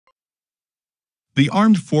The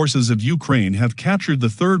armed forces of Ukraine have captured the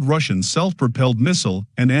third Russian self-propelled missile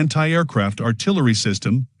and anti-aircraft artillery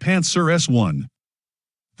system, PANTSIR-S1.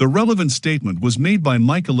 The relevant statement was made by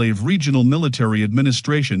Mykolaiv Regional Military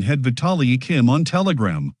Administration head Vitaly Kim on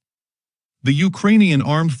Telegram. The Ukrainian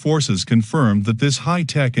armed forces confirmed that this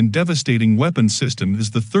high-tech and devastating weapon system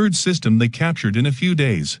is the third system they captured in a few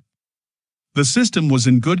days. The system was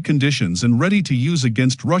in good conditions and ready to use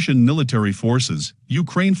against Russian military forces,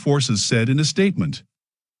 Ukraine forces said in a statement.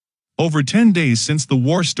 Over 10 days since the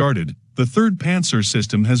war started, the third Pantsir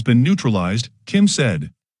system has been neutralized, Kim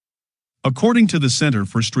said. According to the Center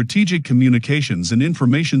for Strategic Communications and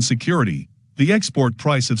Information Security, the export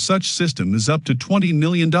price of such system is up to $20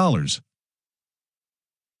 million.